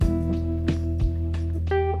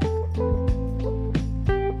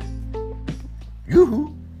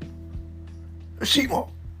You? Seymour.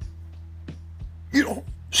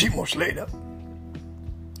 Seymour Slater.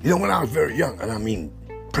 When I was very young, and I mean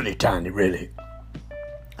pretty tiny, really,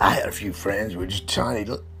 I had a few friends who were just tiny,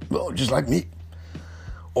 well, just like me.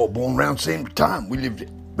 All born around the same time. We lived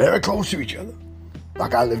very close to each other.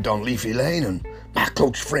 Like I lived on Leafy Lane, and my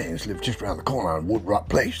close friends lived just around the corner on Wood Rock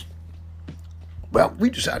Place. Well, we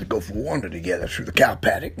decided to go for a wander together through the cow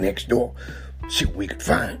paddock next door, see what we could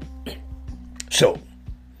find. So,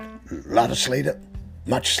 Lotta Slater,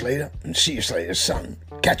 Much Slater, and Sia Slater's son,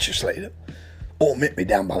 Catcher Slater, all met me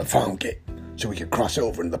down by the farm gate so we could cross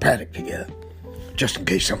over into the paddock together, just in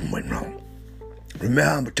case something went wrong.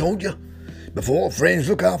 Remember I told you, before friends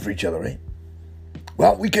look out for each other, eh?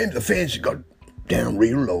 Well, we came to the fence and got down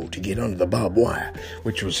real low to get under the barbed wire,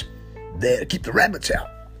 which was there to keep the rabbits out.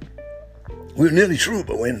 We were nearly through,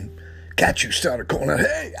 but when Catcher started calling out,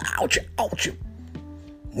 "Hey, ouch, ouch!"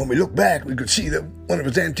 When we looked back, we could see that one of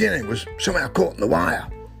his antennae was somehow caught in the wire.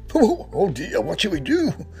 Oh dear, what should we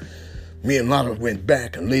do? Me and Lotta went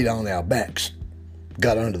back and laid on our backs,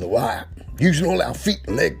 got under the wire. Using all our feet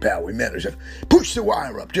and leg power, we managed to push the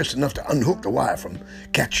wire up just enough to unhook the wire from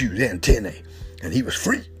Catcher's antennae, and he was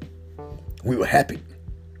free. We were happy.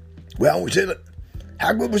 Well, we said,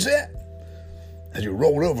 how good was that? As we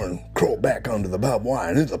rolled over and crawled back onto the barbed wire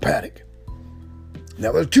and into the paddock.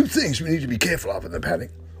 Now, there are two things we need to be careful of in the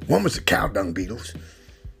paddock. One was the cow dung beetles,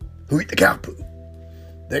 who eat the cow poo.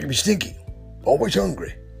 They can be stinky, always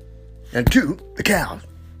hungry. And two, the cows.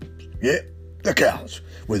 Yeah, the cows,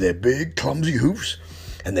 with their big, clumsy hoofs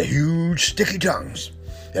and their huge, sticky tongues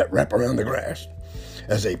that wrap around the grass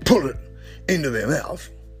as they pull it into their mouth.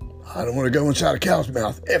 I don't want to go inside a cow's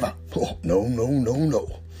mouth, ever. Oh,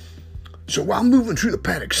 no. So while moving through the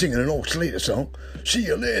paddock singing an old Slater song, "See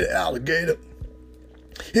you later, alligator,"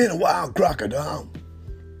 and a wild crocodile.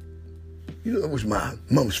 That was my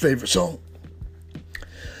mom's favorite song.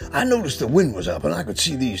 I noticed the wind was up, and I could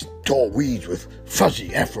see these tall weeds with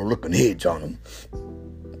fuzzy, afro-looking heads on them.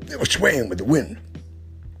 They were swaying with the wind.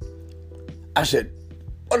 I said,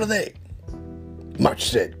 "What are they?" Much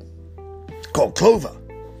said, "Called clover,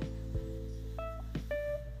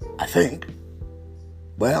 I think."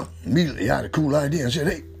 Well, immediately I had a cool idea and said,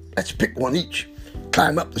 "Hey, let's pick one each,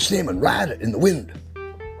 climb up the stem and ride it in the wind."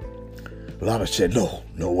 Lotta said,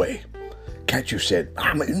 no way. Catcher said,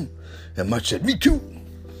 "I'm in," and Much said, "Me too."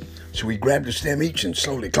 So we grabbed a stem each and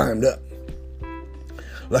slowly climbed up.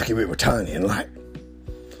 Lucky we were tiny and light.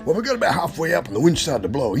 Well, we got about halfway up and the wind started to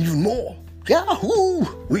blow even more. Yahoo!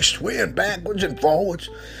 We swaying backwards and forwards.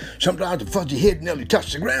 Sometimes the fuzzy head nearly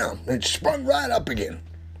touched the ground and it sprung right up again.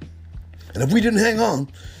 And if we didn't hang on,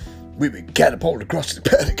 we'd be catapulted across the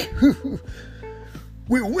paddock.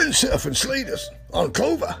 We were windsurfing Slaters on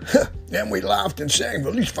clover, and we laughed and sang for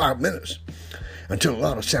at least 5 minutes until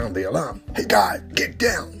Lotta sounded the alarm. "Hey guys, get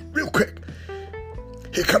down, real quick.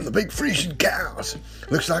 Here come the big Frisian cows.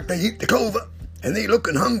 Looks like they eat the clover, and they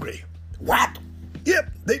looking hungry." "What?" "Yep,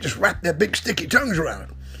 they just wrap their big sticky tongues around it,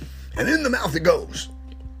 and in the mouth it goes."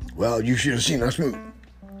 Well, you should have seen us move.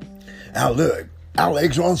 Our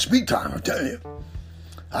legs were on speed time, I tell you.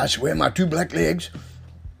 I swear my two black legs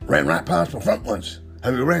ran right past my front ones.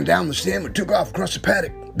 And we ran down the stem and took off across the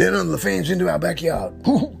paddock, then under the fence into our backyard.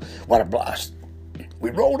 What a blast. We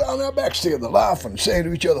rolled on our backs together, laughing, saying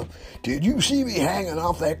to each other, "Did you see me hanging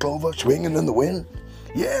off that clover, swinging in the wind?"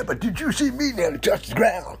 "Yeah, but did you see me nearly touch the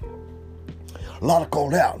ground?" Lotta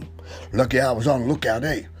called out, "Lucky I was on the lookout,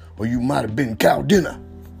 eh? Or you might have been cow dinner."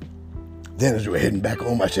 Then as we were heading back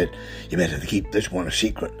home, I said, "You better keep this one a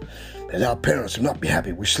secret, as our parents will not be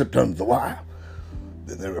happy we slipped under the wire."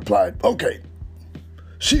 Then they replied, "Okay.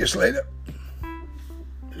 See you, Slater."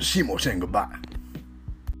 Seymour saying goodbye.